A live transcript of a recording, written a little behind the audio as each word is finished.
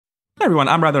Hi everyone,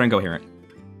 I'm rather incoherent.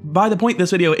 By the point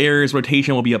this video airs,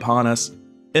 rotation will be upon us.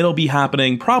 It'll be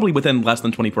happening probably within less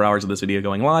than 24 hours of this video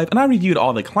going live, and I reviewed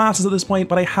all the classes at this point,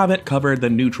 but I haven't covered the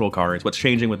neutral cards, what's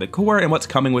changing with the core, and what's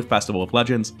coming with Festival of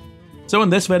Legends. So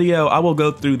in this video, I will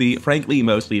go through the, frankly,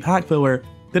 mostly pack filler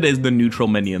that is the neutral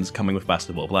minions coming with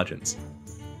Festival of Legends.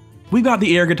 We've got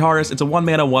the Air Guitarist. It's a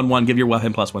 1-mana 1/1, give your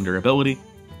weapon +1 durability.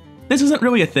 This isn't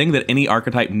really a thing that any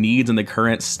archetype needs in the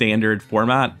current standard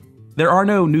format. There are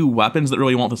no new weapons that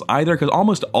really want this either, because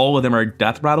almost all of them are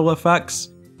death rattle effects,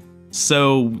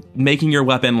 so making your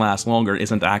weapon last longer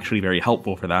isn't actually very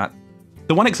helpful for that.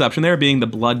 The one exception there being the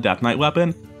Blood Death Knight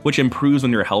weapon, which improves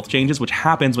when your health changes, which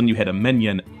happens when you hit a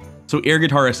minion. So Air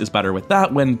Guitarist is better with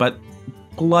that one, but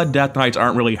Blood Death Knights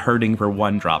aren't really hurting for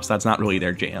 1-drops, that's not really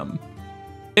their jam.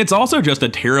 It's also just a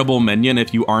terrible minion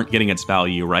if you aren't getting its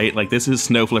value, right? Like, this is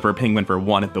Snow Flipper Penguin for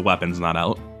 1 if the weapon's not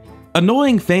out.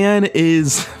 Annoying Fan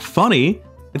is funny.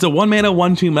 It's a 1-mana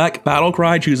 1/2 mech, battle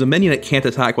cry, choose a minion it can't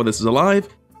attack while this is alive.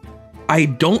 I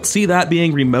don't see that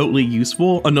being remotely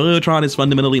useful. Annoyotron is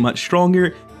fundamentally much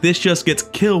stronger. This just gets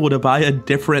killed by a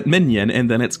different minion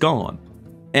and then it's gone.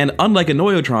 And unlike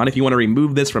Annoyotron, if you want to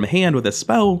remove this from hand with a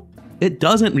spell, it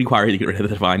doesn't require you to get rid of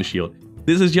the Divine Shield.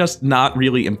 This is just not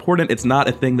really important. It's not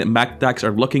a thing that mech decks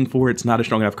are looking for. It's not a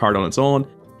strong enough card on its own.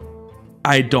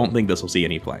 I don't think this will see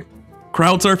any play.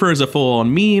 Crowd Surfer is a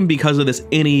full-on meme because of this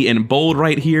any in bold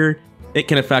right here. It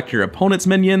can affect your opponent's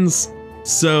minions,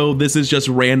 so this is just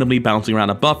randomly bouncing around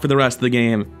a buff for the rest of the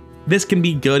game. This can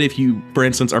be good if you, for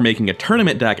instance, are making a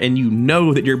tournament deck and you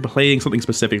know that you're playing something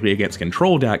specifically against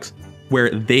control decks where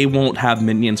they won't have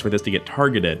minions for this to get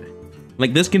targeted.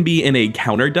 Like, this can be in a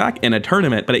counter deck in a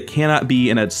tournament, but it cannot be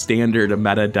in a standard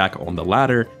meta deck on the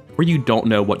ladder where you don't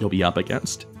know what you'll be up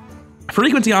against.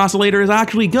 Frequency Oscillator is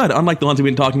actually good, unlike the ones we've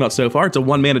been talking about so far. It's a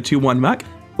 1-mana 2/1 mech.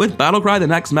 With Battlecry, the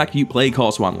next mech you play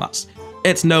costs 1 less.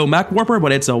 It's no mech warper,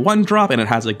 but it's a 1-drop and it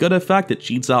has a good effect. It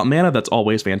cheats out mana, that's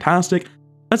always fantastic.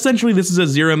 Essentially, this is a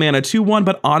 0-mana 2/1,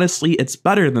 but honestly, it's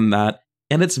better than that,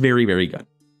 and it's very, very good.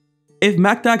 If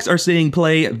mech decks are seeing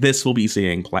play, this will be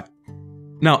seeing play.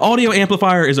 Now, Audio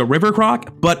Amplifier is a River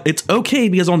Croc, but it's okay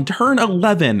because on turn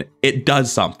 11, it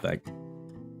does something.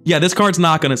 Yeah, this card's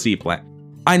not gonna see play.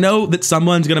 I know that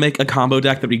someone's gonna make a combo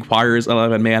deck that requires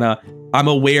 11 mana. I'm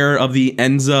aware of the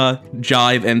Enza,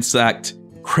 Jive, Insect,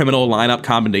 Criminal lineup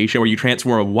combination where you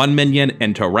transform 1 minion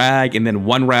into Rag and then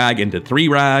 1 Rag into 3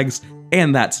 Rags,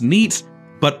 and that's neat,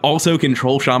 but also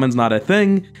Control Shaman's not a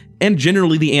thing, and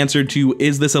generally the answer to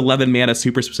is this 11 mana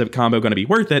super specific combo gonna be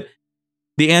worth it?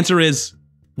 The answer is,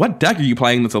 what deck are you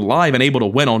playing that's alive and able to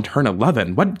win on turn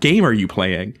 11? What game are you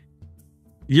playing?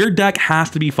 Your deck has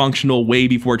to be functional way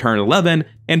before turn 11,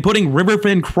 and putting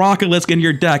Riverfin Crocolisk in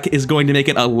your deck is going to make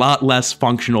it a lot less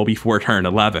functional before turn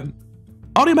 11.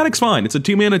 Automatic's fine. It's a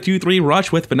 2-mana 2/3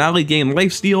 rush with Finale Gain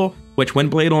Lifesteal, which when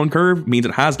played on curve means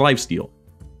it has Lifesteal.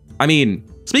 I mean,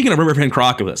 speaking of Riverfin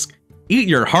Crocolisk, eat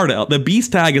your heart out. The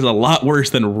Beast tag is a lot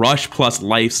worse than Rush plus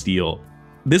Lifesteal.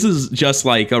 This is just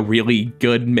like a really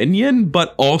good minion,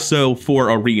 but also for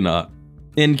Arena.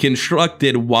 In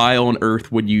Constructed, why on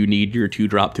earth would you need your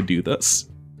 2-drop to do this?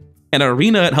 In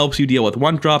Arena, it helps you deal with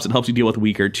 1-drops, it helps you deal with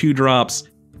weaker 2-drops.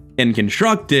 In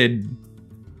Constructed,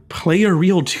 play a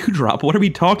real 2-drop. What are we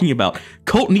talking about?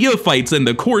 Cult Neophytes in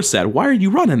the core set. Why are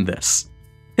you running this?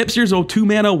 Hipster's a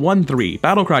 2-mana 1/3.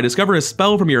 Battlecry, discover a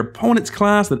spell from your opponent's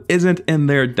class that isn't in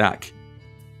their deck.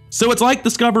 So it's like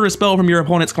discover a spell from your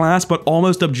opponent's class, but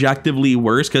almost objectively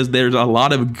worse because there's a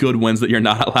lot of good ones that you're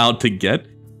not allowed to get.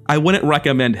 I wouldn't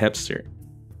recommend Hipster.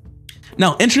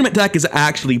 Now, Instrument deck is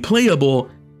actually playable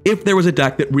if there was a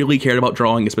deck that really cared about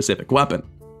drawing a specific weapon.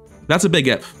 That's a big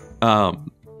if.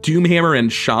 Doomhammer and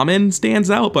Shaman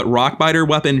stands out, but Rockbiter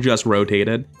weapon just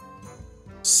rotated.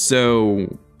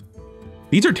 So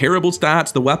these are terrible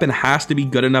stats. The weapon has to be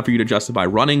good enough for you to justify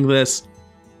running this.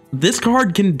 This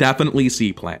card can definitely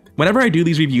see play. Whenever I do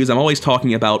these reviews, I'm always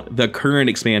talking about the current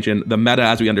expansion, the meta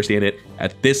as we understand it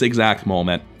at this exact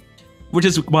moment, which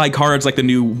is why cards like the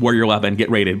new Warrior 11 get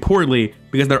rated poorly,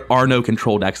 because there are no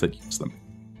control decks that use them.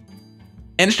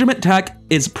 Instrument tech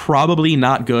is probably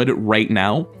not good right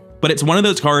now, but it's one of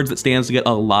those cards that stands to get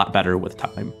a lot better with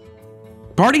time.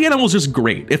 Party Animal is just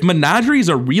great. If Menagerie is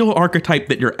a real archetype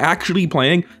that you're actually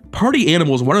playing, Party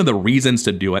Animal is one of the reasons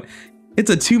to do it. It's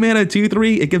a 2-mana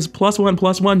 2/3, it gives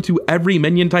 +1/+1 to every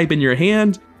minion type in your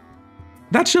hand.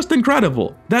 That's just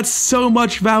incredible. That's so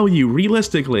much value,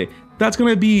 realistically. That's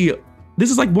gonna be, this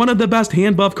is like one of the best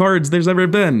hand buff cards there's ever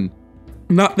been.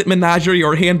 Not that Menagerie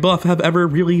or hand buff have ever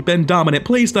really been dominant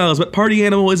playstyles, but Party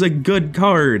Animal is a good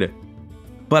card.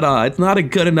 But it's not a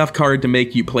good enough card to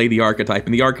make you play the archetype,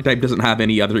 and the archetype doesn't have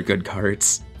any other good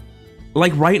cards.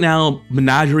 Like right now,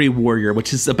 Menagerie Warrior,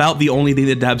 which is about the only thing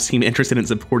the devs seem interested in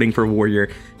supporting for Warrior,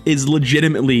 is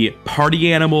legitimately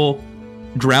Party Animal,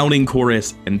 Drowning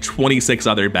Chorus, and 26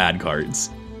 other bad cards.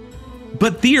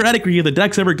 But theoretically, if the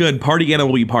deck's ever good, Party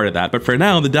Animal will be part of that. But for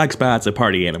now, the deck's bad, so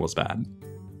Party Animal's bad.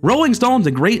 Rolling Stone's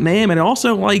a great name, and it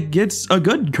also like gets a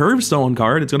good Curve Stone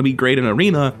card. It's gonna be great in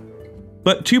Arena.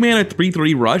 But 2-mana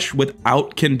 3/3 Rush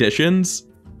without conditions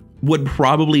would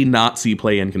probably not see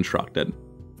play in Constructed.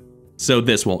 So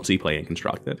this won't see play in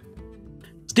Constructed.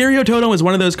 Stereo Totem is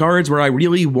one of those cards where I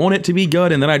really want it to be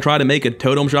good, and then I try to make a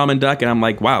Totem Shaman deck, and I'm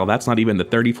like, wow, that's not even the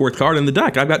 34th card in the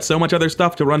deck. I've got so much other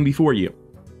stuff to run before you.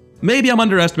 Maybe I'm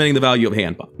underestimating the value of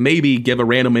hand buff. Maybe give a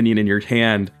random minion in your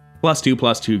hand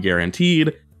 +2/+2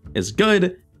 guaranteed is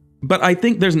good, but I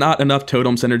think there's not enough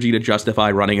totem synergy to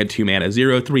justify running a 2-mana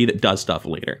 0/3 that does stuff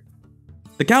later.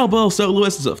 The Cowbell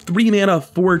Soloist is a 3-mana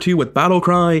 4/2 with Battle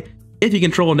Cry. If you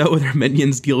control no other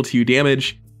minions, deal 2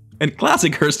 damage. And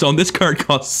Classic Hearthstone, this card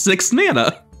costs 6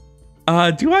 mana.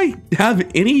 Do I have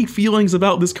any feelings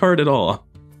about this card at all?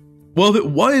 Well, if it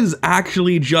was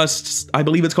actually just, I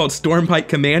believe it's called Stormpike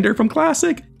Commander from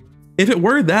Classic, if it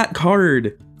were that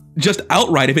card, just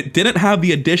outright, if it didn't have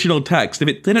the additional text, if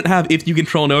it didn't have if you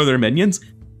control no other minions,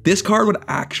 this card would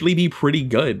actually be pretty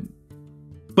good.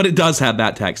 But it does have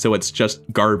that text, so it's just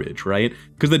garbage, right?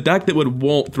 Because the deck that would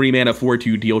want 3-mana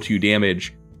 4/2 deal 2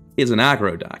 damage is an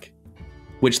aggro deck,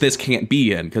 which this can't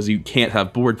be in, because you can't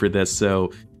have board for this,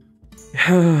 so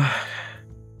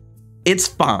it's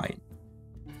fine.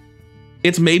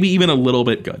 It's maybe even a little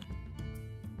bit good.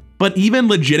 But even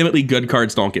legitimately good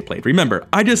cards don't get played. Remember,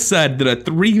 I just said that a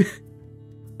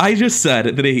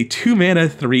 2-mana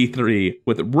 3/3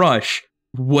 with Rush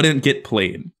wouldn't get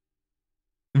played.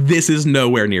 This is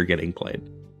nowhere near getting played.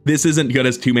 This isn't good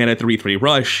as 2-mana 3/3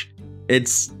 Rush.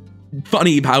 It's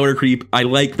funny power creep. I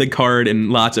like the card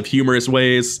in lots of humorous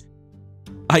ways.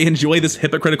 I enjoy this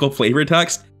hypocritical flavor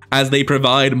text as they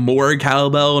provide more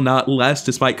cowbell, not less,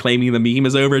 despite claiming the meme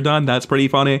is overdone. That's pretty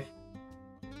funny.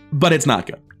 But it's not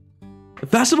good.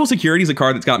 Festival Security is a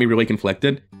card that's got me really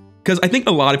conflicted, because I think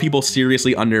a lot of people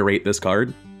seriously underrate this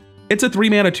card. It's a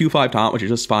 3-mana 2/5 taunt, which is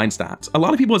just fine stats. A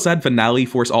lot of people have said Finale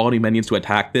force all enemy minions to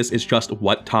attack this is just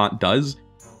what taunt does.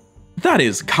 That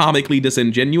is comically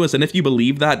disingenuous, and if you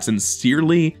believe that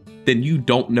sincerely, then you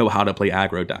don't know how to play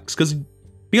aggro decks.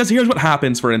 Because here's what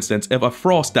happens, for instance, if a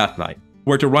Frost Death Knight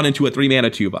were to run into a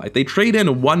 3-mana 2/5. They trade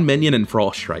in 1 minion and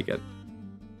Frost Strike it.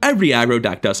 Every aggro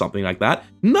deck does something like that.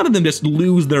 None of them just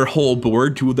lose their whole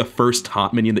board to the first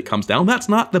taunt minion that comes down. That's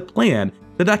not the plan.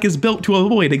 The deck is built to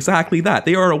avoid exactly that.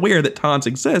 They are aware that taunts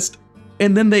exist,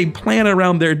 and then they plan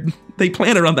around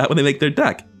that when they make their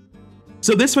deck.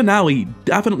 So this Finale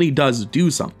definitely does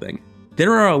do something.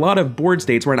 There are a lot of board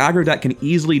states where an aggro deck can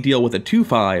easily deal with a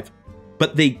 2/5,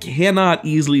 but they cannot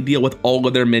easily deal with all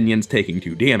of their minions taking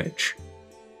 2 damage.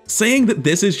 Saying that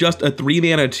this is just a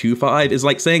 3-mana 2/5 is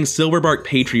like saying Silverbark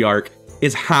Patriarch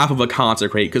is half of a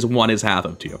Consecrate because 1 is half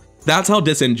of 2. That's how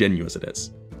disingenuous it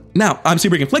is. Now, I'm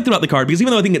super conflicted about the card because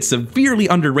even though I think it's severely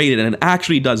underrated and it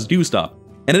actually does do stuff,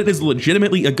 and it is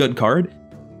legitimately a good card,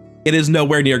 it is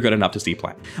nowhere near good enough to see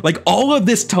play. Like, all of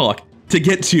this talk to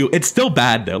get to, it's still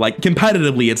bad though. Like,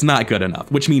 competitively, it's not good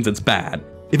enough, which means it's bad.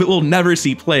 If it will never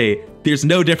see play, there's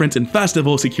no difference in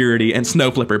Festival Security and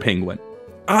Snow Flipper Penguin.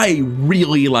 I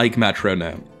really like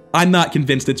Metronome. I'm not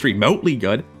convinced it's remotely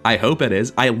good. I hope it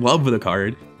is. I love the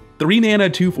card. 3-mana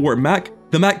 2/4 mech.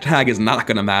 The mech tag is not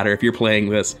gonna matter if you're playing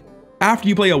this. After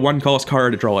you play a 1-cost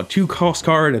card, draw a 2-cost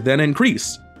card, then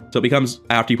increase. So it becomes,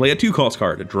 after you play a 2-cost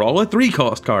card, draw a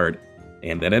 3-cost card,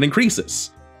 and then it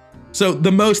increases. So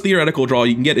the most theoretical draw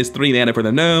you can get is 3 mana for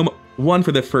the gnome, 1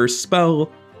 for the first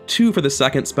spell, 2 for the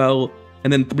second spell,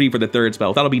 and then 3 for the third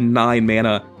spell. That'll be 9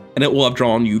 mana, and it will have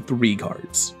drawn you 3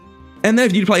 cards. And then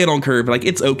if you play it on curve, like,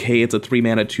 it's okay, it's a 3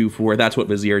 mana 2/4, that's what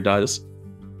Vizier does.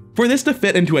 For this to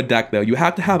fit into a deck though, you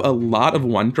have to have a lot of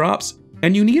 1-drops,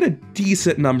 and you need a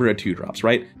decent number of 2-drops,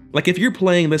 right? Like, if you're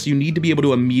playing this, you need to be able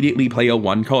to immediately play a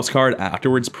 1-cost card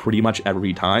afterwards pretty much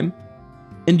every time.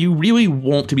 And you really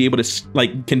want to be able to,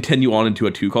 like, continue on into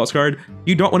a 2-cost card.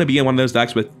 You don't want to be in one of those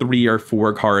decks with 3 or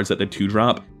 4 cards at the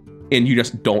 2-drop, and you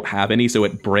just don't have any, so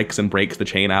it breaks and breaks the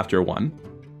chain after 1.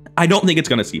 I don't think it's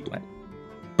going to see play.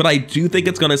 But I do think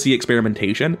it's going to see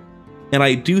experimentation, and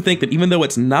I do think that even though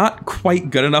it's not quite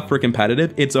good enough for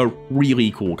competitive, it's a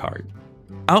really cool card.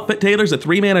 Outfit Tailor's a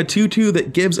 3-mana 2/2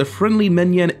 that gives a friendly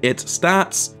minion its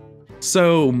stats,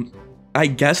 so I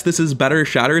guess this is better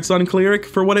Shattered Sun Cleric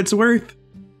for what it's worth.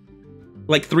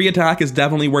 Like, 3 attack is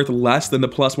definitely worth less than the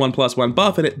 +1/+1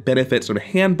 buff, and it benefits from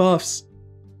hand buffs.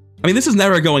 I mean, this is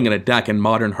never going in a deck in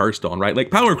modern Hearthstone, right? Like,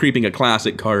 power creeping a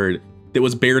classic card that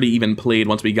was barely even played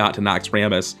once we got to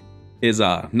Naxxramas is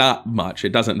not much. It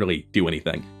doesn't really do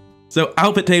anything. So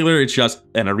Outfit Tailor, it's just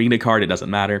an arena card, it doesn't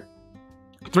matter.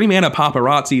 3 mana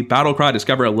Paparazzi, Battlecry,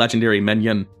 discover a legendary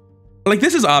minion. Like,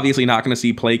 this is obviously not going to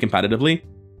see play competitively.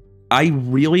 I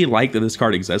really like that this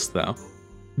card exists, though.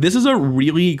 This is a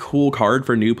really cool card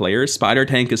for new players. Spider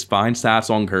Tank is fine stats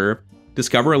on curve.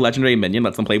 Discover a legendary minion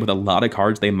lets them play with a lot of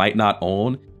cards they might not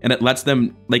own, and it lets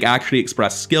them like actually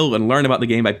express skill and learn about the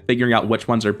game by figuring out which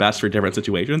ones are best for different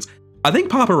situations. I think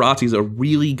Paparazzi is a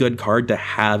really good card to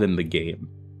have in the game.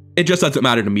 It just doesn't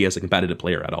matter to me as a competitive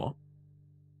player at all.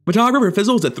 Photographer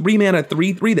Fizzle is a 3 mana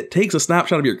 3/3 that takes a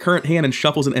snapshot of your current hand and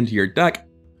shuffles it into your deck.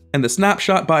 And the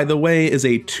snapshot, by the way, is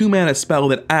a 2 mana spell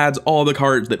that adds all the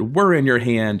cards that were in your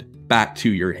hand back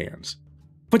to your hands.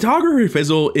 Photographer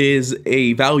Fizzle is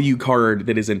a value card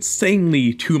that is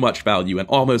insanely too much value in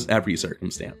almost every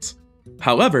circumstance.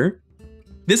 However,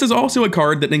 this is also a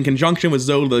card that in conjunction with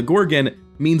Zola the Gorgon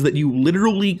means that you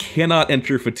literally cannot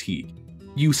enter Fatigue.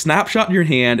 You snapshot your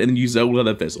hand and then you Zola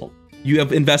the Fizzle. You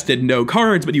have invested no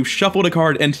cards, but you've shuffled a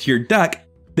card into your deck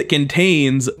that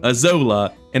contains a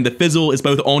Zola, and the Fizzle is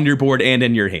both on your board and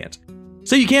in your hand.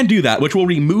 So you can do that, which will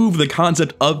remove the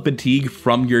concept of Fatigue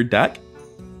from your deck,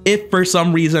 if for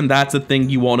some reason that's the thing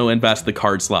you want to invest the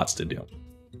card slots to do.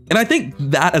 And I think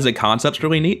that as a concept's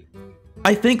really neat.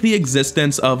 I think the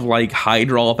existence of like high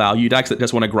draw value decks that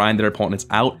just want to grind their opponents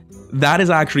out, that is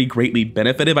actually greatly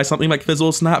benefited by something like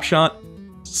Fizzle Snapshot.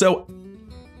 So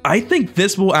I think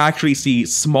this will actually see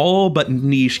small but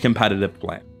niche competitive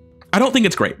play. I don't think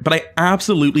it's great, but I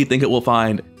absolutely think it will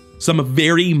find some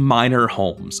very minor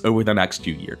homes over the next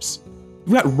few years.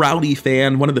 We've got Rowdy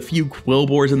Fan, one of the few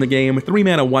Quillbores in the game, 3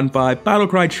 mana 1/5,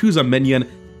 Battlecry, choose a minion,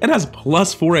 and has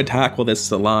 +4 attack while this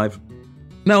is alive.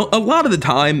 Now, a lot of the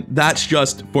time, that's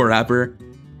just forever,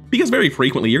 because very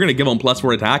frequently you're going to give them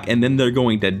 +4 attack and then they're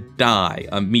going to die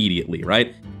immediately,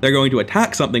 right? They're going to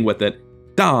attack something with it,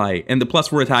 die, and the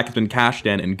 +4 attack has been cashed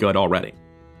in and good already.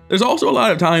 There's also a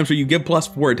lot of times where you give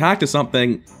 +4 attack to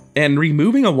something and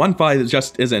removing a 1/5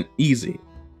 just isn't easy.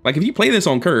 Like if you play this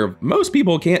on curve, most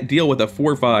people can't deal with a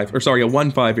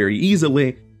 1/5 very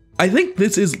easily. I think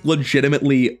this is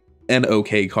legitimately an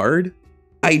okay card.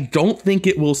 I don't think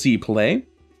it will see play.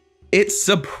 It's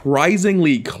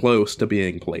surprisingly close to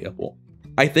being playable.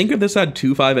 I think if this had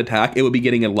 2/5 attack, it would be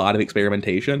getting a lot of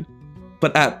experimentation.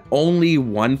 But at only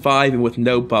 1/5 and with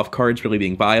no buff cards really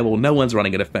being viable, no one's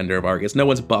running a Defender of Argus, no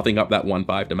one's buffing up that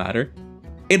 1/5 to matter.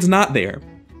 It's not there,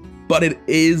 but it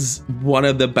is one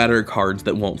of the better cards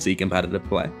that won't see competitive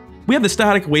play. We have the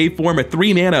Static Waveform, a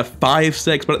 3 mana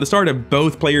 5/6, but at the start of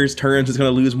both players' turns, it's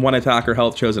going to lose 1 attack or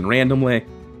health chosen randomly.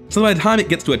 So by the time it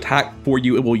gets to attack for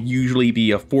you, it will usually be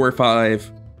a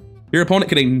 4/5. Your opponent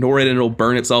can ignore it and it'll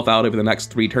burn itself out over the next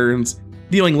 3 turns,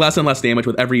 dealing less and less damage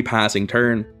with every passing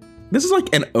turn. This is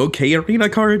like an okay arena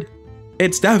card.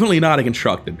 It's definitely not a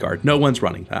constructed card. No one's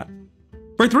running that.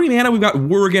 For 3 mana, we've got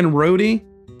Worgen Rhodey.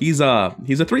 He's a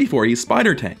 3/4. He's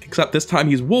Spider Tank, except this time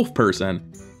he's Wolf Person.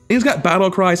 And he's got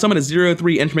Battlecry, summon a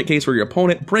 0/3 instrument case for your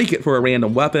opponent, break it for a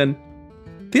random weapon.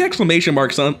 The exclamation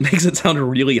mark makes it sound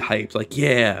really hyped. Like,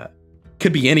 yeah,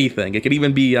 could be anything. It could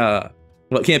even be, well,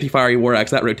 it can't be Fiery War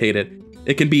Axe, that rotated.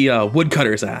 It can be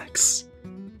Woodcutter's Axe.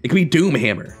 It could be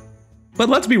Doomhammer. But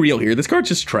let's be real here, this card's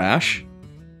just trash.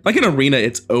 Like in Arena,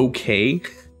 it's okay.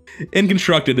 In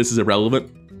Constructed, this is irrelevant.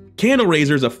 Candle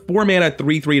Raiser is a 4 mana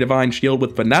 3/3 Divine Shield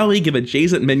with Finale, give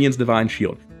adjacent minions Divine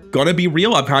Shield. Gonna be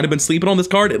real, I've kind of been sleeping on this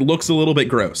card. It looks a little bit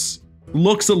gross.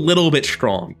 Looks a little bit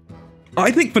strong.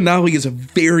 I think Finale is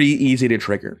very easy to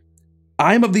trigger.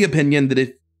 I'm of the opinion that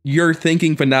if you're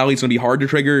thinking Finale is gonna be hard to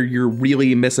trigger, you're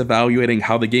really misevaluating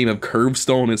how the game of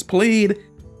Curvestone is played.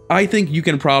 I think you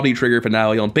can probably trigger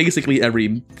Finale on basically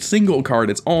every single card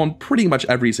it's on pretty much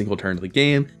every single turn of the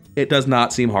game. It does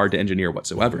not seem hard to engineer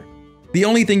whatsoever. The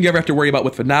only thing you ever have to worry about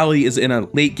with Finale is in a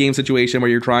late game situation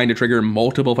where you're trying to trigger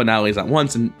multiple Finales at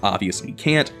once, and obviously you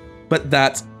can't, but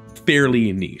that's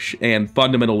fairly niche and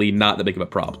fundamentally not that big of a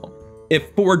problem.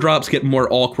 If 4-drops get more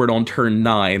awkward on turn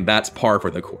 9, that's par for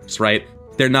the course, right?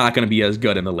 They're not going to be as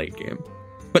good in the late game.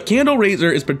 But Candle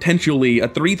Raiser is potentially a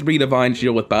 3/3 Divine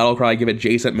Shield with Battlecry, give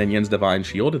adjacent minions Divine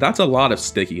Shield. That's a lot of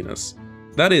stickiness.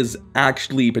 That is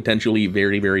actually potentially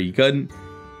very, very good.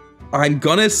 I'm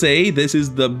gonna say this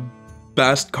is the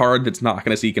best card that's not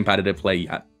gonna see competitive play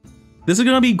yet. This is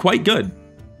gonna be quite good.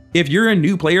 If you're a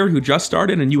new player who just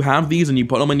started and you have these and you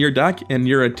put them in your deck and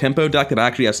you're a tempo deck that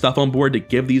actually has stuff on board to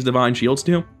give these Divine Shields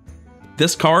to,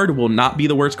 this card will not be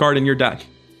the worst card in your deck.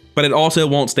 But it also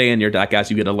won't stay in your deck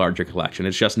as you get a larger collection.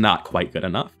 It's just not quite good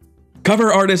enough.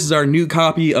 Cover Artist is our new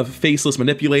copy of Faceless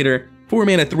Manipulator. 4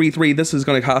 mana 3/3, this is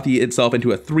going to copy itself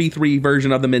into a 3/3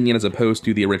 version of the minion as opposed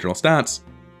to the original stats.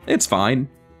 It's fine.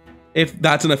 If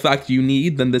that's an effect you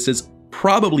need, then this is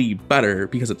probably better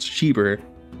because it's cheaper,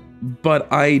 but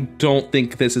I don't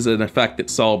think this is an effect that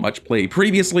saw much play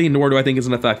previously, nor do I think it's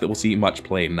an effect that will see much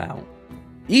play now.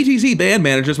 ETC Band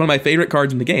Manager is one of my favorite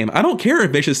cards in the game. I don't care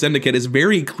if Vicious Syndicate is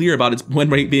very clear about its win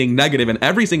rate being negative in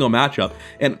every single matchup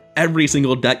and every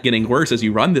single deck getting worse as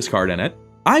you run this card in it.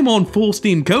 I'm on full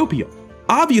steam Copium.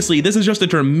 Obviously, this is just a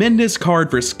tremendous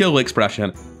card for skill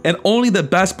expression, and only the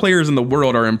best players in the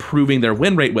world are improving their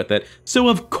win rate with it, so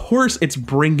of course it's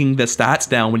bringing the stats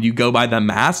down when you go by the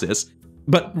masses.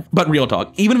 But real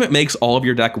talk, even if it makes all of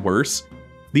your deck worse,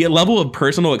 the level of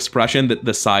personal expression that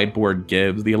the sideboard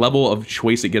gives, the level of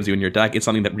choice it gives you in your deck is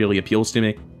something that really appeals to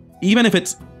me. Even if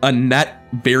it's a net,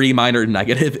 very minor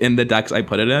negative in the decks I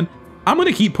put it in, I'm going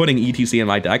to keep putting ETC in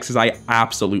my decks because I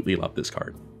absolutely love this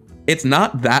card. It's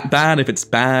not that bad if it's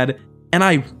bad, and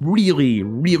I really,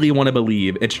 really want to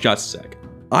believe it's just sick.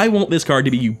 I want this card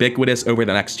to be ubiquitous over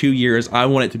the next 2 years. I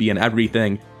want it to be in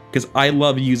everything, because I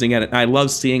love using it, and I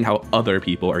love seeing how other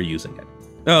people are using it.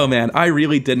 Oh man, I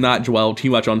really did not dwell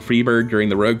too much on Freebird during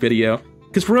the Rogue video,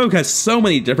 because Rogue has so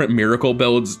many different miracle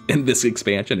builds in this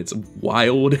expansion, it's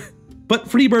wild. But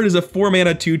Freebird is a 4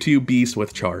 mana 2/2 beast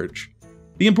with charge.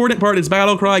 The important part is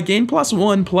Battlecry, gain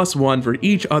 +1/+1 for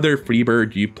each other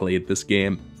Freebird you've played this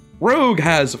game. Rogue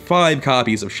has 5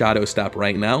 copies of Shadow Step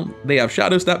right now. They have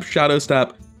Shadow Step,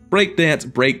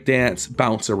 Breakdance, Breakdance,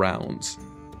 Bounce Arounds.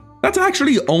 That's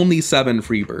actually only 7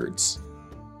 Freebirds.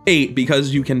 8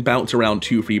 because you can bounce around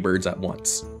 2 Freebirds at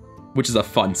once, which is a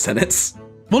fun sentence.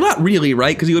 Well, not really,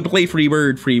 right? Because you would play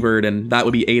Freebird, and that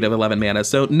would be 8 of 11 mana,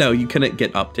 so no, you couldn't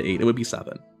get up to 8, it would be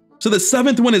 7. So the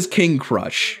 7th one is King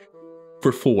Crush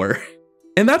for 4.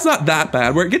 And that's not that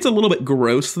bad. Where it gets a little bit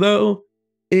gross, though,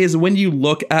 is when you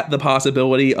look at the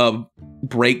possibility of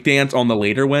Breakdance on the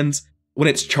later ones, when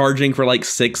it's charging for like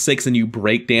 6/6 and you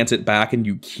Breakdance it back and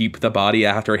you keep the body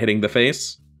after hitting the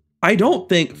face. I don't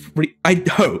think,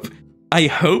 I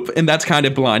hope, and that's kind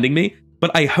of blinding me,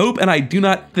 but I hope and I do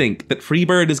not think that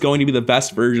Freebird is going to be the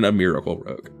best version of Miracle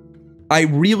Rogue. I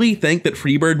really think that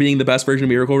Freebird being the best version of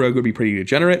Miracle Rogue would be pretty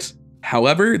degenerate.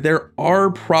 However, there are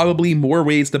probably more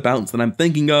ways to bounce than I'm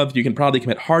thinking of. You can probably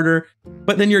commit harder,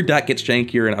 but then your deck gets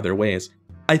jankier in other ways.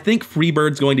 I think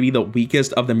Freebird's going to be the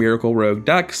weakest of the Miracle Rogue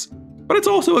decks, but it's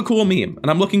also a cool meme,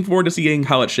 and I'm looking forward to seeing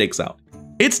how it shakes out.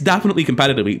 It's definitely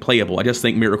competitively playable, I just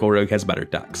think Miracle Rogue has better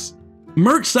decks.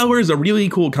 Merch Seller is a really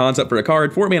cool concept for a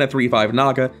card, 4 mana 3/5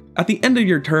 Naga. At the end of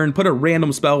your turn, put a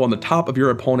random spell on the top of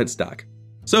your opponent's deck.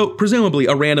 So presumably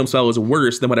a random spell is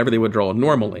worse than whatever they would draw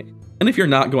normally. And if you're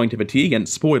not going to fatigue, and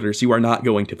spoilers, you are not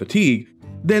going to fatigue,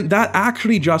 then that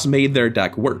actually just made their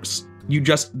deck worse. You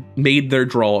just made their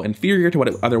draw inferior to what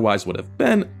it otherwise would have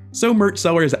been, so Merch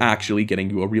Seller is actually getting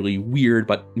you a really weird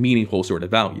but meaningful sort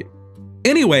of value.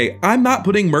 Anyway, I'm not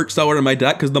putting Merch Seller in my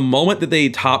deck because the moment that they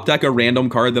top deck a random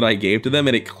card that I gave to them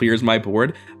and it clears my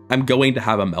board, I'm going to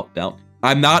have a meltdown.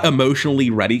 I'm not emotionally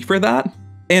ready for that.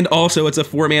 And also, it's a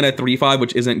 4 mana 3/5,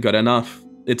 which isn't good enough.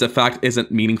 Its effect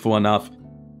isn't meaningful enough.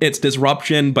 It's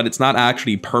disruption, but it's not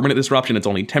actually permanent disruption. It's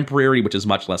only temporary, which is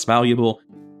much less valuable.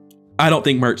 I don't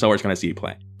think Merch Seller is going to see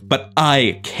play, but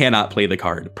I cannot play the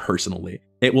card personally.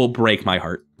 It will break my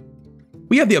heart.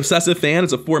 We have the Obsessive Fan.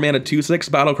 It's a 4 mana 2/6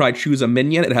 Battlecry, choose a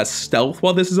minion. It has stealth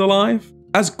while this is alive.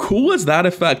 As cool as that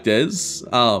effect is,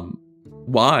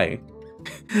 why?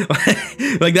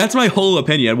 Like, that's my whole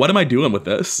opinion. What am I doing with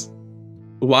this?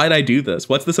 Why'd I do this?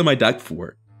 What's this in my deck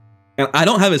for? And I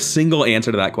don't have a single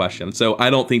answer to that question, so I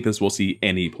don't think this will see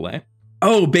any play.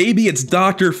 Oh baby, it's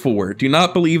Dr. 4. Do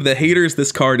not believe the haters,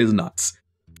 this card is nuts.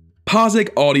 Posic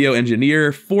Audio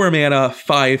Engineer, 4 mana,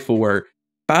 5/4.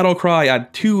 Battlecry,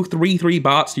 add 2 3/3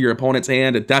 bots to your opponent's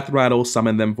hand, a Death Rattle,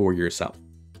 summon them for yourself.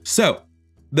 So,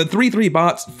 the 3/3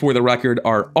 bots, for the record,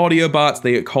 are audio bots.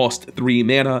 They cost 3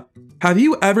 mana. Have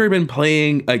you ever been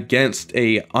playing against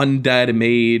a undead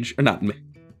mage, or not?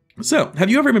 So, have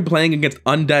you ever been playing against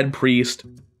Undead Priest,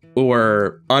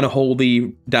 or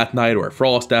Unholy Death Knight, or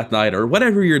Frost Death Knight, or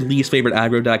whatever your least favorite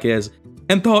aggro deck is,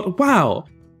 and thought, wow,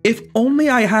 if only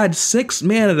I had 6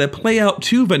 mana to play out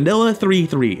 2 vanilla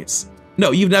 3/3s?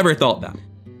 No, you've never thought that.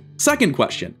 Second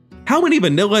question, how many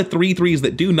vanilla 3/3s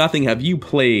that do nothing have you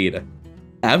played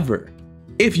ever?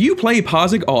 If you play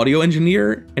Posic Audio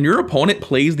Engineer and your opponent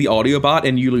plays the audio bot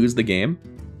and you lose the game,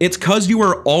 it's cause you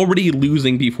were already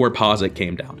losing before Posic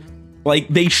came down. Like,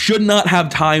 they should not have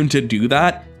time to do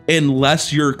that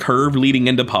unless your curve leading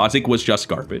into Posic was just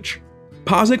garbage.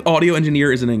 Posic Audio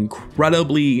Engineer is an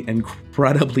incredibly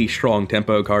strong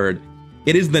tempo card.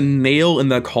 It is the nail in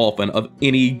the coffin of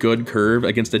any good curve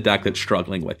against a deck that's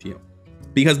struggling with you.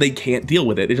 Because they can't deal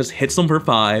with it. It just hits them for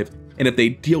 5, and if they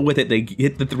deal with it, they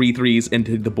hit the 3/3s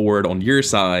into the board on your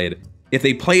side. If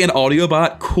they play an audio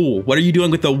bot, cool. What are you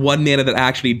doing with the 1 mana that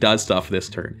actually does stuff this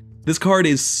turn? This card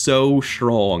is so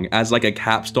strong as like a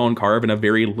capstone card in a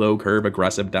very low curve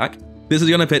aggressive deck. This is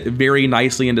gonna fit very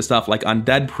nicely into stuff like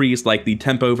Undead Priest, like the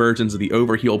tempo versions of the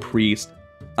Overheal Priest.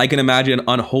 I can imagine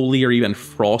Unholy or even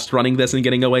Frost running this and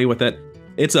getting away with it.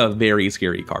 It's a very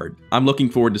scary card. I'm looking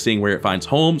forward to seeing where it finds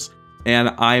homes,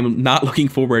 and I'm not looking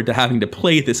forward to having to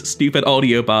play this stupid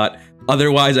audio bot.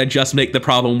 Otherwise, I just make the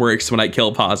problem worse when I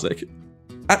kill Pozic.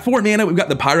 At 4 mana, we've got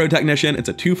the Pyrotechnician. It's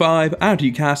a 2/5. After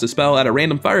you cast a spell, add a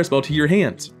random fire spell to your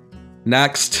hand.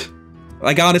 Next.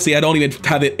 Like, honestly, I don't even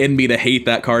have it in me to hate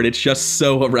that card. It's just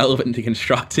so irrelevant to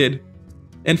Constructed.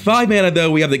 In 5 mana, though,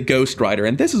 we have the Ghost Rider,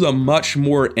 and this is a much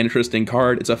more interesting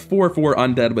card. It's a 4/4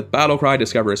 undead with Battlecry,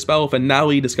 discover a spell,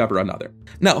 Finale, discover another.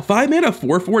 Now, 5 mana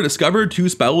 4/4 discover 2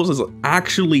 spells is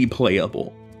actually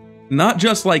playable. Not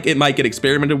just like it might get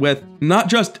experimented with, not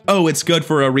just, oh, it's good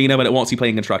for Arena, but it won't see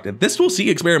playing Constructed. This will see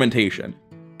experimentation.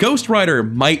 Ghost Rider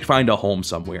might find a home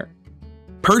somewhere.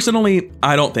 Personally,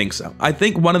 I don't think so. I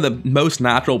think one of the most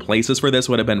natural places for this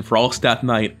would have been Frost Death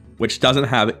Knight, which doesn't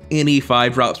have any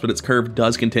 5-drops, but its curve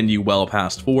does continue well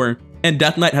past 4. And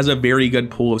Death Knight has a very good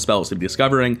pool of spells to be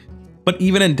discovering, but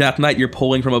even in Death Knight, you're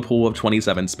pulling from a pool of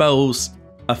 27 spells.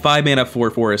 A 5 mana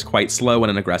 4/4 is quite slow in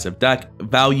an aggressive deck.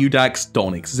 Value decks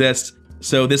don't exist,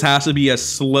 so this has to be a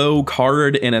slow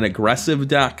card in an aggressive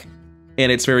deck,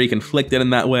 and it's very conflicted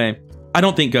in that way. I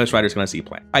don't think Ghost Rider's going to see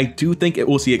play. I do think it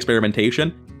will see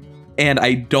experimentation, and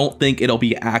I don't think it'll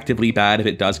be actively bad if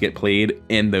it does get played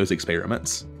in those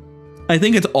experiments. I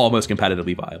think it's almost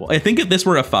competitively viable. I think if this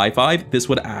were a 5/5, this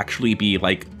would actually be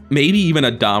like maybe even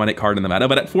a dominant card in the meta,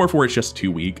 but at 4/4 it's just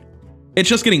too weak. It's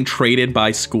just getting traded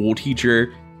by School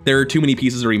Teacher. There are too many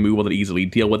pieces of removal that easily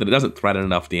deal with it. It doesn't threaten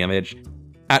enough damage.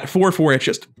 At 4/4, it's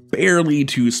just barely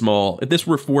too small. If this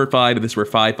were 4/5, if this were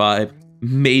 5/5,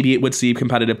 maybe it would see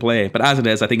competitive play, but as it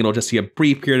is, I think it'll just see a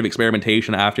brief period of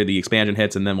experimentation after the expansion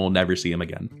hits, and then we'll never see him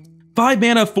again. 5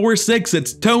 mana 4/6,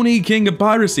 it's Tony, King of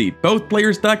Piracy. Both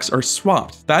players' decks are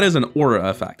swapped. That is an aura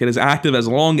effect. It is active as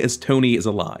long as Tony is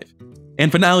alive.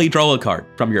 And Finale, draw a card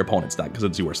from your opponent's deck, because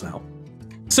it's yours now.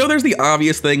 So there's the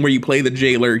obvious thing where you play the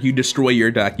Jailer, you destroy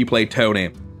your deck, you play Tony,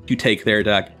 you take their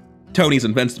deck. Tony's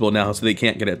invincible now, so they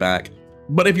can't get it back.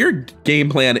 But if your game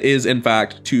plan is, in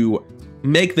fact, to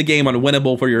make the game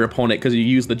unwinnable for your opponent because you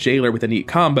use the Jailer with a neat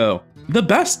combo, the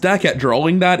best deck at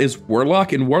drawing that is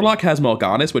Warlock, and Warlock has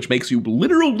Mal'Ganis, which makes you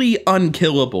literally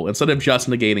unkillable instead of just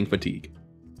negating fatigue.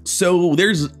 So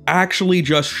there's actually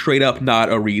just straight up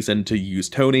not a reason to use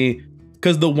Tony,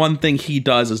 because the one thing he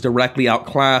does is directly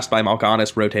outclassed by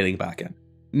Mal'Ganis rotating back in.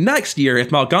 Next year, if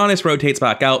Mal'Ganis rotates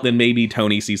back out, then maybe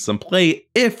Tony sees some play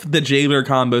if the Jailer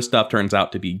combo stuff turns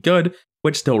out to be good,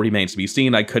 which still remains to be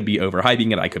seen. I could be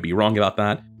overhyping it, I could be wrong about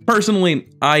that. Personally,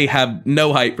 I have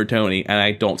no hype for Tony, and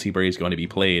I don't see where he's going to be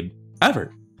played,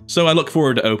 ever. So I look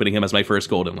forward to opening him as my first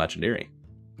Golden Legendary.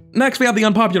 Next, we have the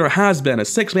unpopular Has-Been, a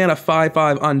 6 mana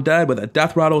 5/5 undead with a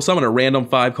Death Rattle, summon a random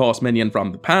 5-cost minion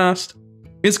from the past.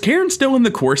 Is Karen still in the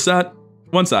core set?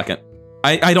 1 second.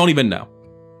 I don't even know.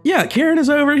 Yeah, Karen is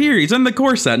over here, he's in the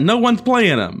core set, no one's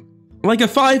playing him. Like a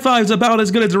 5/5 is about as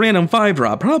good as a random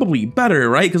 5-drop, probably better,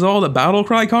 right? Because of all the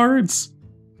Battlecry cards?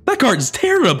 That card's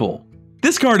terrible.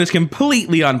 This card is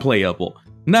completely unplayable.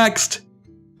 Next,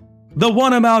 the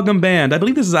One-Amalgam Band. I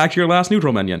believe this is actually your last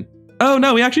neutral minion. Oh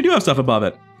no, we actually do have stuff above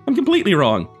it. I'm completely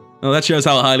wrong. Well, that shows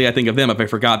how highly I think of them if I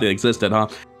forgot they existed, huh?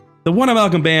 The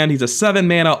One-Amalgam Band, he's a 7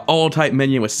 mana all-type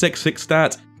minion with 6/6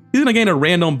 stats. He's gonna gain a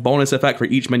random bonus effect for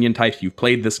each minion type you've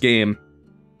played this game.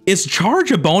 Is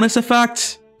Charge a bonus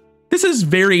effect? This is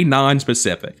very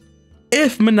non-specific.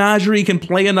 If Menagerie can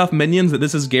play enough minions that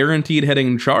this is guaranteed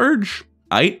hitting Charge,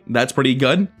 that's pretty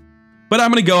good. But I'm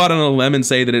gonna go out on a limb and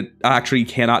say that it actually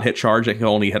cannot hit Charge, it can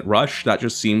only hit Rush. That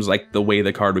just seems like the way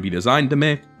the card would be designed to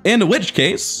me. In which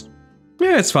case,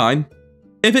 yeah, it's fine.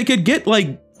 If it could get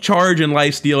like Charge and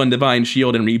Lifesteal and Divine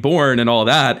Shield and Reborn and all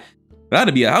that,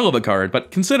 that'd be a hell of a card.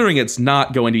 But considering it's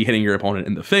not going to be hitting your opponent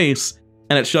in the face,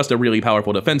 and it's just a really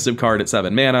powerful defensive card at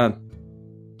 7 mana,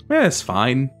 it's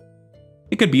fine.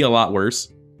 It could be a lot worse.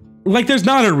 Like, there's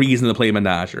not a reason to play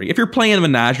Menagerie. If you're playing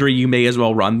Menagerie, you may as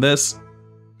well run this.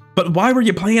 But why were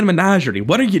you playing Menagerie?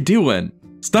 What are you doing?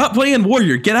 Stop playing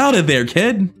Warrior, get out of there,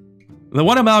 kid! The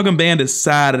One-Amalgam Band is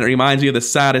sad, and it reminds me of the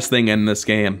saddest thing in this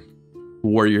game.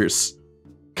 Warriors.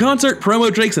 Concert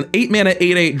Promo Drake's an 8 mana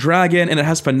 8/8 dragon, and it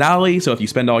has Finale, so if you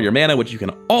spend all your mana, which you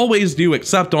can always do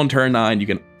except on turn 9, you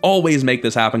can always make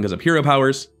this happen because of hero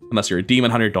powers. Unless you're a Demon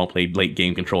Hunter, don't play late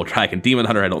game control dragon Demon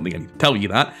Hunter, I don't think I need to tell you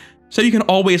that. So you can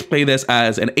always play this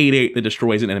as an 8/8 that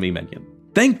destroys an enemy minion.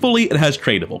 Thankfully, it has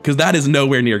tradable, because that is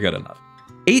nowhere near good enough.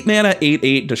 8 mana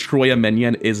 8/8 destroy a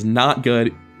minion is not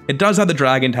good. It does have the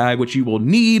dragon tag, which you will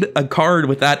need a card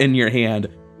with that in your hand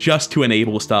just to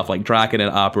enable stuff like Draken and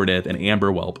Operative and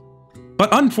Amber Whelp. But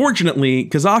unfortunately,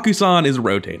 Kazaku-san is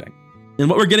rotating. And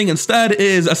what we're getting instead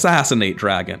is Assassinate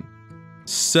Dragon.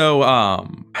 So,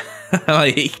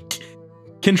 like,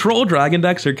 control dragon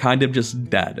decks are kind of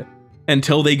just dead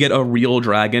until they get a real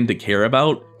dragon to care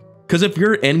about. Because if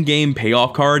your endgame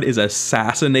payoff card is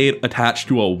Assassinate attached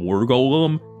to a War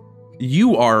Golem,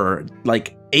 you are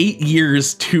like 8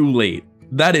 years too late.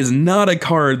 That is not a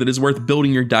card that is worth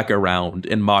building your deck around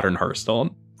in modern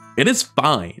Hearthstone. It is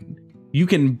fine. You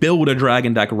can build a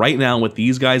dragon deck right now with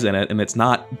these guys in it, and it's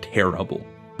not terrible.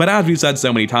 But as we've said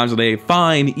so many times today,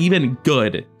 fine, even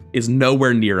good, is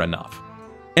nowhere near enough.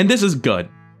 And this is good,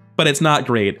 but it's not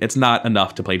great. It's not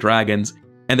enough to play dragons,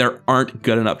 and there aren't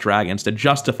good enough dragons to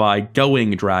justify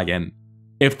going dragon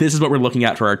if this is what we're looking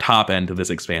at for our top end of this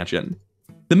expansion.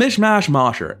 The Mishmash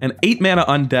Mosher, an 8 mana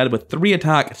undead with 3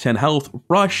 attack, 10 health,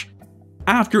 rush.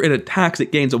 After it attacks,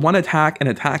 it gains 1 attack and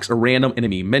attacks a random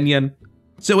enemy minion.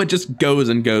 So it just goes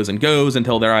and goes and goes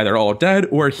until they're either all dead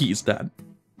or he's dead.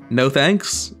 No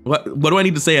thanks. What do I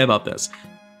need to say about this?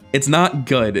 It's not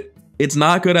good. It's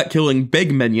not good at killing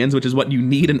big minions, which is what you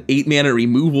need an 8 mana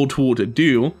removal tool to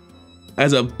do.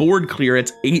 As a board clear,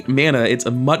 it's 8 mana. It's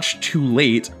much too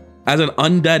late. As an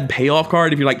undead payoff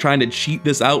card, if you're like trying to cheat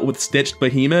this out with Stitched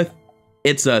Behemoth,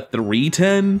 it's a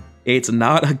 3/10. It's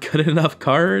not a good enough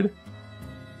card.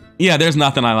 Yeah, there's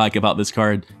nothing I like about this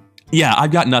card. Yeah,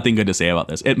 I've got nothing good to say about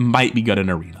this. It might be good in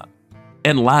Arena.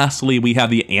 And lastly, we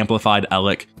have the Amplified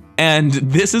Elec. And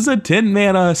this is a 10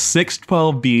 mana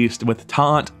 6/12 beast with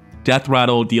Taunt, Death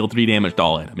Rattle, deal 3 damage to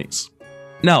all enemies.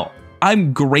 Now,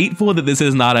 I'm grateful that this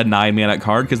is not a 9 mana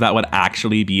card because that would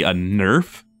actually be a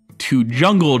nerf to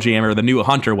Jungle Jammer, the new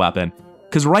hunter weapon.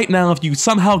 Because right now, if you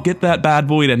somehow get that bad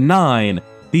boy to 9,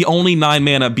 the only 9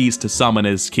 mana beast to summon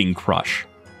is King Crush.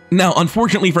 Now,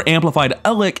 unfortunately for Amplified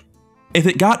Elec, if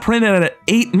it got printed at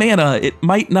 8 mana, it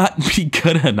might not be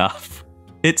good enough.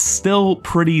 It's still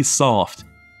pretty soft.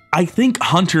 I think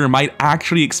Hunter might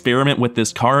actually experiment with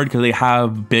this card because they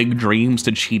have big dreams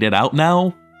to cheat it out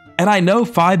now. And I know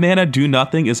 5 mana do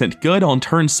nothing isn't good. On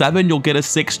turn 7, you'll get a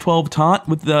 6/12 taunt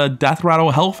with the Death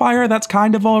Rattle Hellfire. That's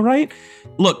kind of all right.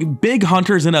 Look, big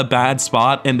Hunter's in a bad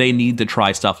spot and they need to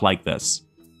try stuff like this.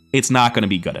 It's not going to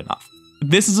be good enough.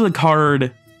 This is a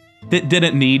card that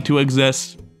didn't need to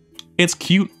exist. It's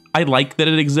cute. I like that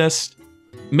it exists.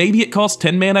 Maybe it costs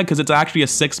 10 mana because it's actually a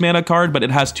 6 mana card, but it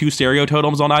has 2 stereo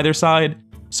totems on either side.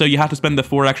 So you have to spend the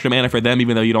 4 extra mana for them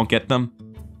even though you don't get them.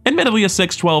 Admittedly, a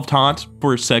 6/12 taunt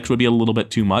for 6 would be a little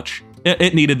bit too much.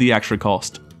 It needed the extra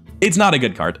cost. It's not a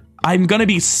good card. I'm gonna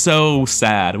be so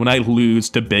sad when I lose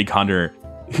to Big Hunter,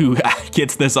 who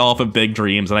gets this off of Big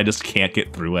Dreams and I just can't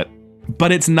get through it.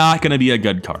 But it's not gonna be a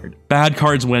good card. Bad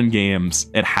cards win games.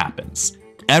 It happens.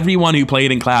 Everyone who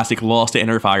played in Classic lost to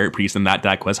Inner Fire Priest and that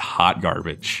deck was hot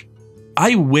garbage.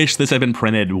 I wish this had been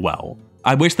printed well.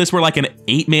 I wish this were like an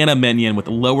 8 mana minion with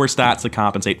lower stats to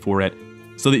compensate for it,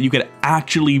 so that you could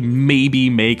actually maybe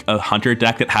make a Hunter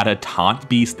deck that had a Taunt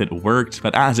Beast that worked,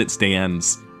 but as it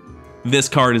stands, this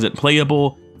card isn't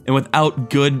playable, and without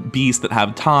good beasts that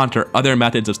have Taunt or other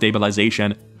methods of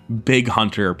stabilization, Big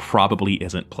Hunter probably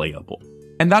isn't playable.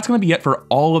 And that's going to be it for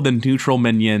all of the neutral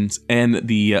minions in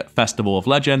the Festival of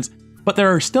Legends, but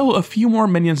there are still a few more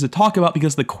minions to talk about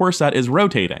because the core set is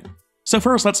rotating. So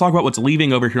first, let's talk about what's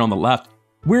leaving over here on the left.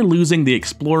 We're losing the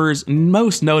Explorers,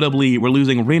 most notably, we're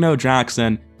losing Reno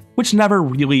Jackson, which never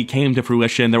really came to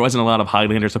fruition. There wasn't a lot of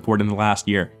Highlander support in the last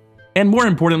year. And more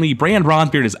importantly, Brand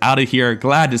Bronzebeard is out of here,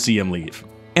 glad to see him leave.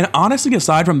 And honestly,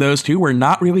 aside from those two, we're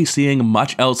not really seeing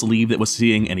much else leave that was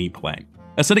seeing any play.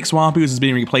 Acidic Swamp Ooze is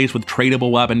being replaced with tradable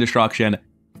weapon destruction.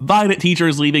 Violet Teacher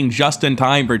is leaving just in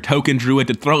time for Token Druid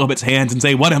to throw up its hands and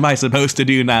say, what am I supposed to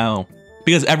do now?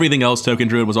 Because everything else Token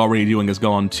Druid was already doing is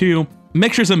gone too.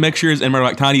 Mixtures and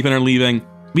Murloc Tinyfin are leaving.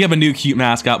 We have a new cute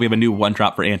mascot. We have a new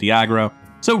one-drop for anti-aggro.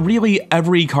 So really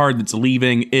every card that's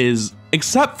leaving is,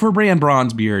 except for Brand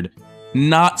Bronzebeard,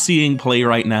 not seeing play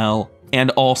right now, and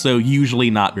also usually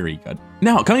not very good.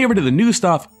 Now, coming over to the new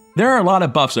stuff, there are a lot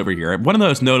of buffs over here. One of the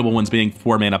most notable ones being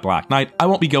 4 mana Black Knight. I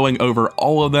won't be going over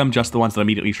all of them, just the ones that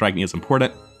immediately strike me as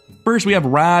important. First, we have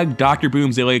Rag, Dr.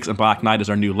 Boom, Zilix, and Black Knight as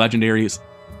our new legendaries.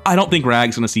 I don't think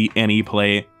Rag's gonna see any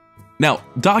play. Now,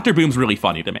 Dr. Boom's really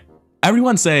funny to me.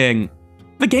 Everyone's saying,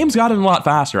 the game's gotten a lot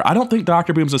faster. I don't think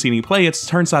Dr. Boom's a CD play, it's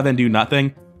turn 7, do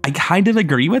nothing. I kind of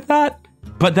agree with that,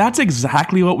 but that's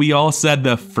exactly what we all said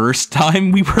the first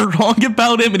time we were wrong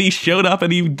about him and he showed up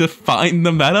and he defined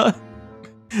the meta.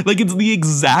 Like, it's the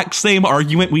exact same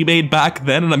argument we made back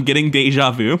then and I'm getting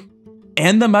deja vu.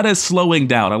 And the meta is slowing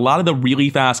down. A lot of the really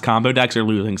fast combo decks are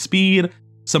losing speed.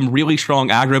 Some really strong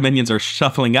aggro minions are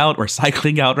shuffling out, or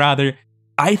cycling out rather.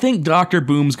 I think Dr.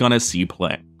 Boom's gonna see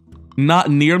play. Not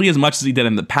nearly as much as he did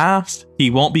in the past. He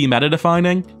won't be meta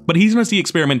defining, but he's gonna see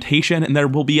experimentation and there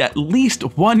will be at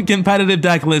least one competitive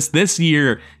deck list this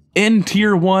year in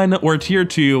tier 1 or tier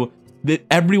 2 that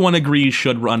everyone agrees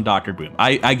should run Dr. Boom.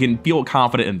 I can feel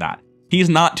confident in that. He's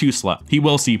not too slow. He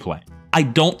will see play. I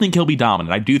don't think he'll be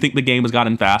dominant. I do think the game has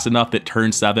gotten fast enough that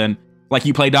turn 7, like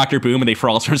you play Dr. Boom and they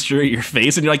frost straight at your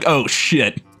face and you're like, oh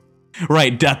shit.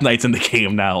 Right, Death Knight's in the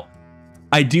game now.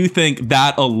 I do think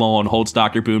that alone holds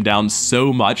Dr. Boom down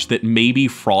so much that maybe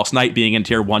Frost Knight being in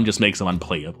tier 1 just makes him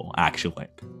unplayable, actually.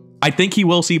 I think he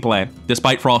will see play,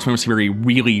 despite Frostmourne's Fury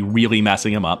really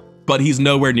messing him up, but he's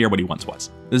nowhere near what he once was.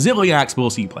 The Zilliax will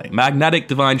see play. Magnetic,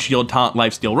 Divine Shield, Taunt,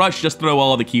 Lifesteal, Rush, just throw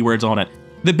all the keywords on it.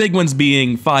 The big ones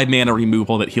being 5 mana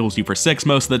removal that heals you for 6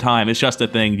 most of the time. It's just a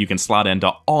thing you can slot into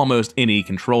almost any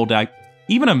control deck,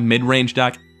 even a mid-range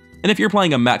deck. And if you're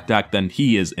playing a mech deck, then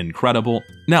he is incredible.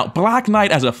 Now, Black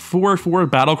Knight as a 4/4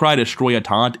 Battlecry Destroy a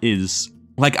Taunt is,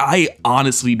 like, I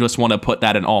honestly just want to put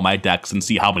that in all my decks and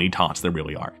see how many taunts there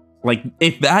really are. Like,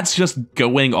 if that's just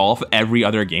going off every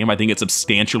other game, I think it's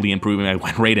substantially improving my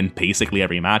win rate in basically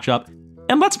every matchup.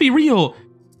 And let's be real,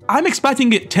 I'm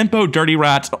expecting to get tempo Dirty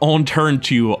Rats on turn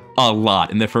 2 a lot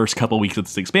in the first couple weeks of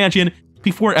this expansion,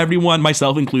 before everyone,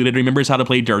 myself included, remembers how to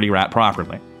play Dirty Rat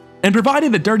properly. And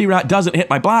provided the Dirty Rat doesn't hit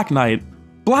my Black Knight,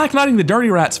 Black Knighting the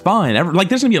Dirty Rat's fine. Like,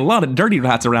 there's gonna be a lot of Dirty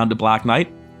Rats around to Black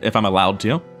Knight, if I'm allowed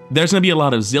to. There's gonna be a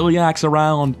lot of Zilliax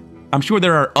around. I'm sure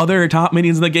there are other top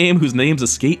minions in the game whose names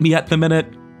escape me at the minute.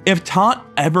 If Taunt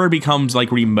ever becomes,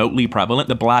 like, remotely prevalent,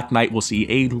 the Black Knight will see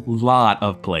a lot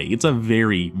of play. It's a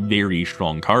very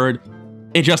strong card.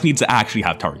 It just needs to actually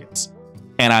have targets.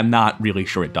 And I'm not really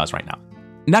sure it does right now.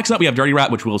 Next up, we have Dirty Rat,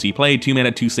 which will see play. 2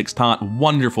 mana, 2/6 Taunt.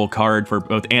 Wonderful card for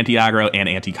both anti-aggro and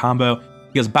anti-combo.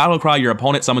 Because Battlecry, your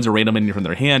opponent summons a random minion from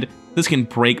their hand. This can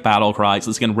break Battlecry,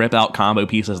 so this can rip out combo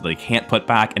pieces they can't put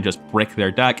back and just brick their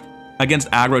deck.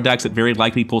 Against aggro decks, it very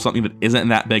likely pulls something that isn't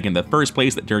that big in the first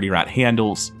place that Dirty Rat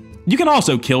handles. You can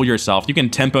also kill yourself. You can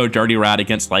tempo Dirty Rat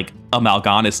against, like, a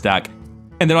Mal'Ganis deck.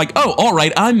 And they're like, oh,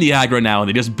 alright, I'm the aggro now, and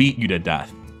they just beat you to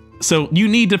death. So you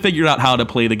need to figure out how to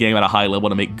play the game at a high level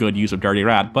to make good use of Dirty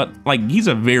Rat, but, like, he's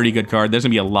a very good card. There's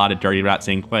gonna be a lot of Dirty Rat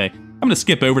seeing play. I'm gonna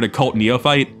skip over to Cult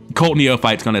Neophyte. Cult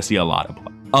Neophyte's gonna see a lot of play.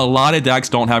 A lot of decks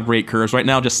don't have great curves right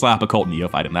now, just slap a Cult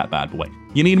Neophyte in that bad boy.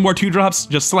 You need more 2-drops?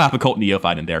 Just slap a Cult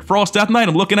Neophyte in there. Frost Death Knight,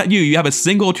 I'm looking at you. You have a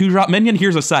single 2-drop minion,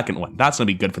 here's a second one. That's gonna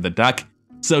be good for the deck.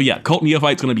 So yeah, Cult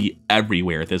Neophyte's gonna be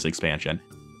everywhere with this expansion.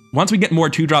 Once we get more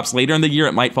 2-drops later in the year,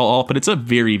 it might fall off, but it's a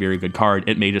very good card.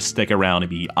 It may just stick around and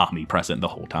be omnipresent the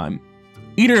whole time.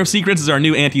 Eater of Secrets is our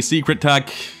new anti-secret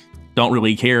tech. Don't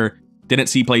really care. Didn't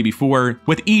see play before.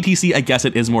 With ETC, I guess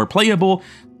it is more playable,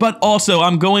 but also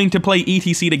I'm going to play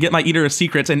ETC to get my Eater of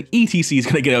Secrets, and ETC is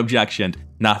gonna get objectioned.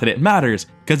 Not that it matters,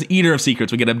 because Eater of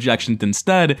Secrets would get objectioned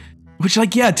instead, which,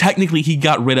 like, yeah, technically he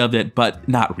got rid of it, but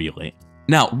not really.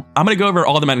 Now, I'm gonna go over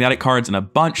all the magnetic cards in a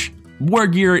bunch. War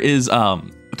Gear is,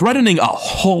 threatening a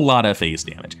whole lot of phase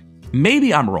damage.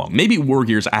 Maybe I'm wrong. Maybe War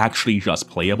Gear's actually just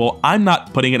playable. I'm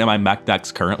not putting it in my mech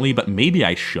decks currently, but maybe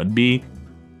I should be.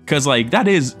 Because, like, that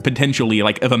is potentially,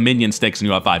 like, if a minion sticks and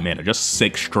you have 5 mana, just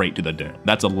 6 straight to the dome.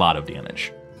 That's a lot of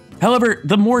damage. However,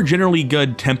 the more generally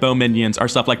good tempo minions are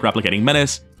stuff like Replicating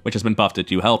Menace, which has been buffed to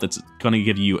 2 health. It's going to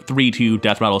give you 3/2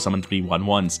 Death Rattle Summon 3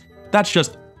 1/1s. That's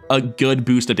just a good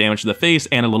boost of damage to the face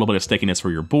and a little bit of stickiness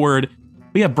for your board.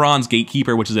 We have Bronze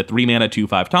Gatekeeper, which is a 3 mana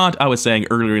 2/5 taunt. I was saying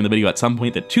earlier in the video at some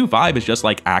point that 2/5 is just,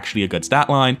 like, actually a good stat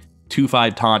line.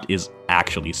 2/5 taunt is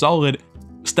actually solid.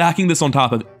 Stacking this on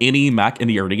top of any mech in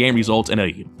the early game results in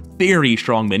a very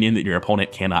strong minion that your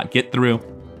opponent cannot get through.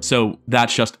 So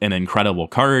that's just an incredible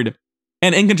card.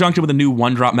 And in conjunction with the new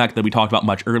 1-drop mech that we talked about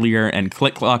much earlier and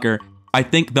Click Clocker, I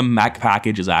think the mech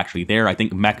package is actually there. I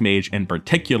think Mech Mage in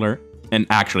particular, and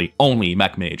actually only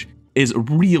Mech Mage, is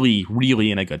really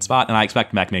in a good spot, and I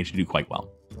expect Mech Mage to do quite well.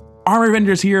 Armor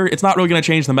Avengers here, it's not really going to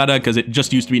change the meta because it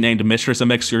just used to be named Mistress of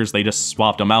Mixers. They just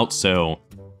swapped them out, so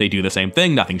they do the same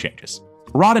thing, nothing changes.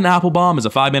 Rotten Applebaum is a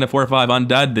 5 mana 4/5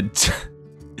 undead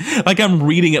that, like, I'm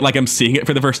reading it like I'm seeing it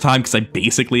for the first time because I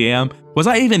basically am. Was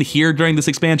I even here during this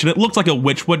expansion? It looks like a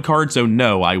Witchwood card, so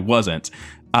no, I wasn't.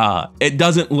 It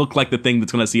doesn't look like the thing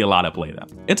that's going to see a lot of play though.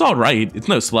 It's all right. It's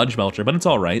no Sludge Belcher, but it's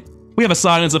all right. We have a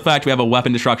Silence effect, we have a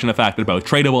Weapon Destruction effect. They're both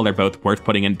tradable, they're both worth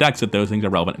putting in decks if those things are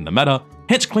relevant in the meta.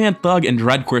 Hitch Clan Thug and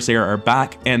Dread Corsair are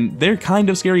back, and they're kind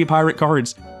of scary pirate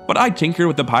cards, but I tinkered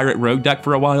with the Pirate Rogue deck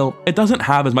for a while. It doesn't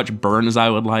have as much burn as I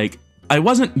would like. I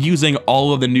wasn't using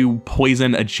all of the new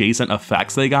poison adjacent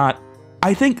effects they got.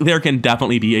 I think there can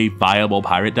definitely be a viable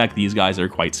pirate deck. These guys are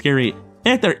quite scary,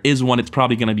 and if there is one, it's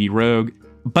probably going to be Rogue.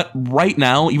 But right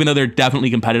now, even though they're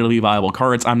definitely competitively viable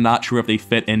cards, I'm not sure if they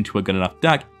fit into a good enough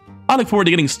deck. I look forward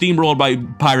to getting steamrolled by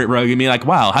Pirate Rogue and being like,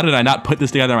 wow, how did I not put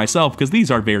this together myself? Because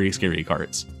these are very scary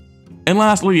cards. And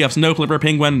lastly, we have Snow Flipper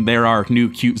Penguin. They're our new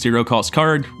cute zero-cost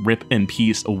card. Rip in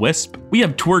peace, Wisp. We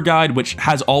have Tour Guide, which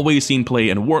has always seen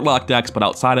play in Warlock decks, but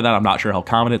outside of that, I'm not sure how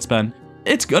common it's been.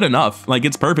 It's good enough. Like,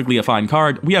 it's perfectly a fine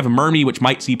card. We have Mermy, which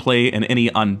might see play in any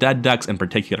undead decks, in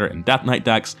particular in Death Knight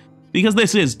decks, because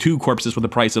this is 2 corpses for the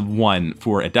price of 1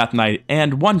 for a Death Knight,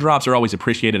 and 1-drops are always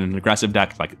appreciated in an aggressive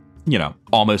deck, like, you know,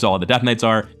 almost all of the Death Knights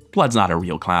are. Blood's not a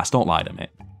real class, don't lie to me.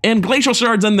 And Glacial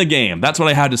Shard's in the game. That's what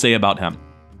I had to say about him.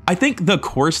 I think the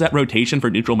core set rotation for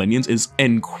neutral minions is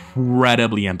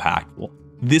incredibly impactful.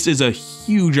 This is a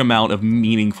huge amount of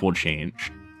meaningful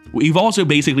change. We've also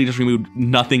basically just removed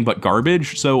nothing but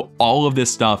garbage, so all of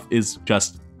this stuff is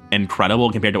just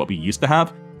incredible compared to what we used to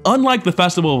have. Unlike the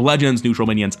Festival of Legends neutral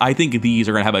minions, I think these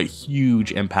are going to have a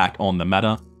huge impact on the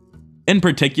meta. In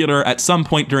particular, at some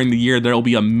point during the year, there will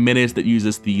be a minute that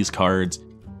uses these cards.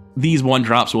 These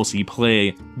 1-drops will see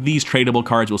play. These tradable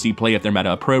cards will see play if they're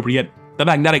meta appropriate. The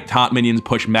Magnetic Taunt minions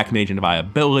push Mech Mage into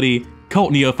viability.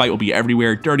 Cult Neophyte will be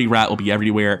everywhere. Dirty Rat will be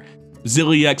everywhere.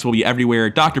 Zilliax will be everywhere.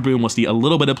 Dr. Boom will see a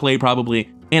little bit of play probably.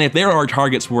 And if there are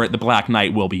targets for it, the Black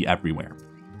Knight will be everywhere.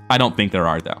 I don't think there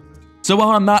are though. So while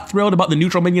I'm not thrilled about the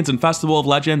neutral minions in Festival of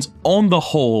Legends, on the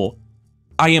whole,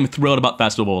 I am thrilled about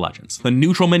Festival of Legends. The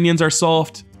neutral minions are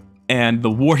soft, and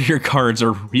the warrior cards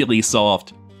are really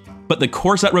soft, but the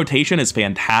core set rotation is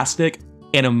fantastic,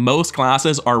 and in most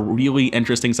classes are really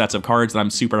interesting sets of cards that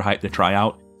I'm super hyped to try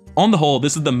out. On the whole,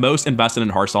 this is the most invested in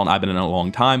Hearthstone I've been in a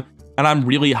long time, and I'm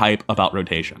really hyped about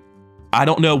rotation. I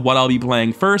don't know what I'll be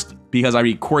playing first, because I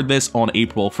record this on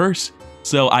April 1st,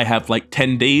 so I have like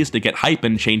 10 days to get hype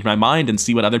and change my mind and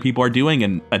see what other people are doing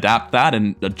and adapt that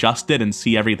and adjust it and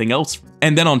see everything else.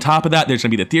 And then on top of that, there's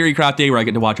gonna be the Theorycraft day where I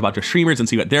get to watch a bunch of streamers and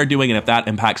see what they're doing and if that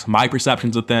impacts my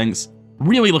perceptions of things.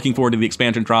 Really looking forward to the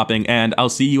expansion dropping, and I'll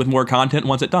see you with more content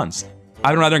once it does.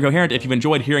 I've been Rather Incoherent. If you've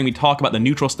enjoyed hearing me talk about the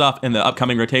neutral stuff in the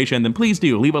upcoming rotation, then please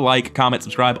do leave a like, comment,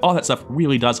 subscribe. All that stuff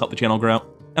really does help the channel grow,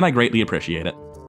 and I greatly appreciate it.